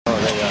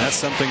that's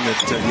something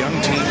that young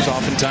teams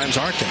oftentimes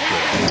aren't that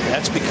good.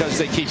 That's because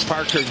they keep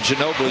Parker and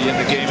Ginobili in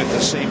the game at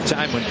the same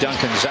time when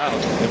Duncan's out,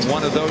 and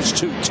one of those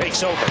two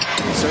takes over.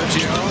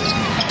 Sergio,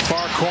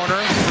 far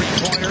corner,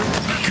 three-pointer,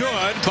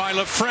 good by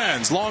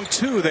LaFrentz. Long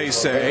two, they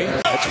say.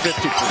 That's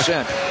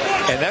 50%,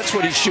 and that's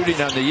what he's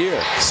shooting on the year.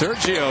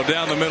 Sergio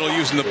down the middle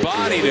using the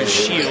body to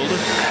shield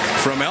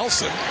from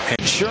Elson.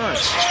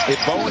 Insurance.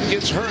 If Bowen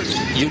gets hurt,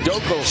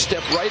 Udoka will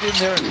step right in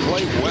there and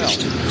play well.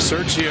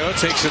 Sergio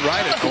takes it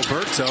right at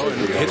Alberto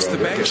and hits the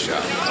bank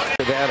shot.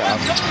 That out,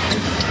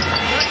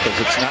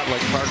 because it's not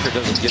like Parker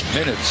doesn't get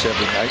minutes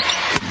every night.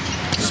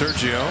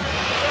 Sergio.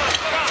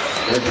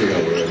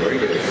 Very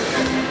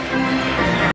good.